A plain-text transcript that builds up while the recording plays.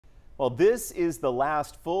Well, this is the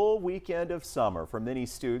last full weekend of summer for many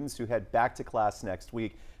students who head back to class next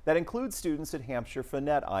week. That includes students at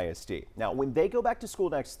Hamshire-Fannett ISD. Now, when they go back to school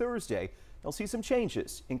next Thursday, they'll see some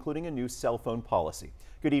changes, including a new cell phone policy.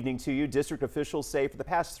 Good evening to you. District officials say for the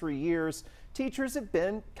past 3 years, teachers have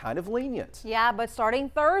been kind of lenient. Yeah, but starting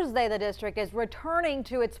Thursday, the district is returning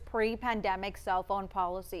to its pre-pandemic cell phone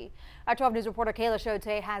policy. Our 12 News reporter Kayla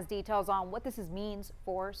Shote has details on what this means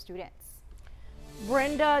for students.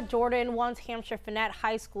 Brenda Jordan wants Hamshire-Fannett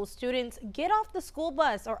High School students get off the school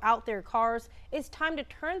bus or out their cars. It's time to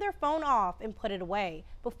turn their phone off and put it away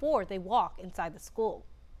before they walk inside the school.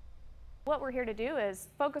 What we're here to do is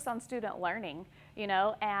focus on student learning,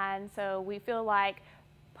 and so we feel like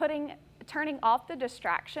turning off the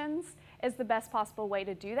distractions is the best possible way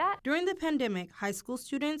to do that. During the pandemic, high school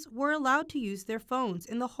students were allowed to use their phones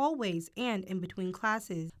in the hallways and in between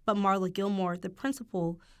classes. But Marla Gilmore, the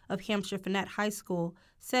principal of Hamshire-Fannett High School,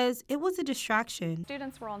 says it was a distraction.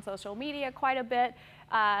 Students were on social media quite a bit.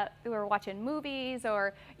 They were watching movies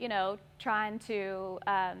or, trying to,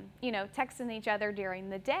 texting each other during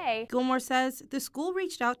the day. Gilmore says the school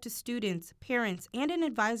reached out to students, parents, and an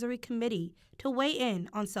advisory committee to weigh in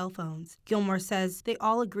on cell phones. Gilmore says they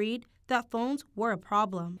all agreed that phones were a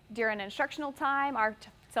problem. During instructional time, our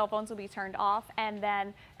cell phones will be turned off, and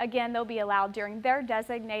then again they'll be allowed during their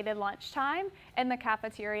designated lunchtime in the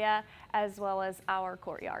cafeteria as well as our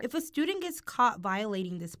courtyard. If a student gets caught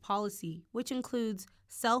violating this policy, which includes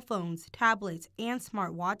cell phones, tablets, and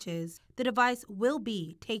smartwatches, the device will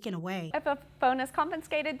be taken away. If a phone is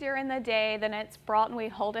confiscated during the day, then it's brought and we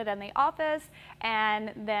hold it in the office,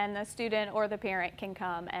 and then the student or the parent can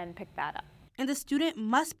come and pick that up. And the student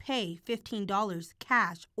must pay $15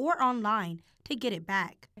 cash or online to get it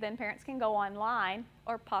back. Then parents can go online,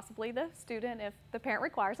 or possibly the student if the parent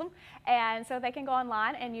requires them, and so they can go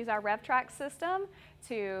online and use our RevTrack system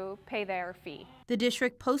to pay their fee. The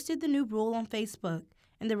district posted the new rule on Facebook,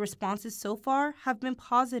 and the responses so far have been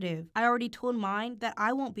positive. I already told mine that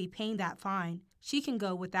I won't be paying that fine. She can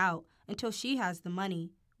go without until she has the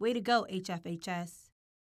money. Way to go, HFHS.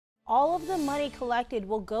 All of the money collected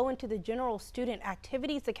will go into the general student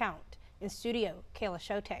activities account. In studio, Kayla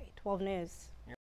Shote, 12 News.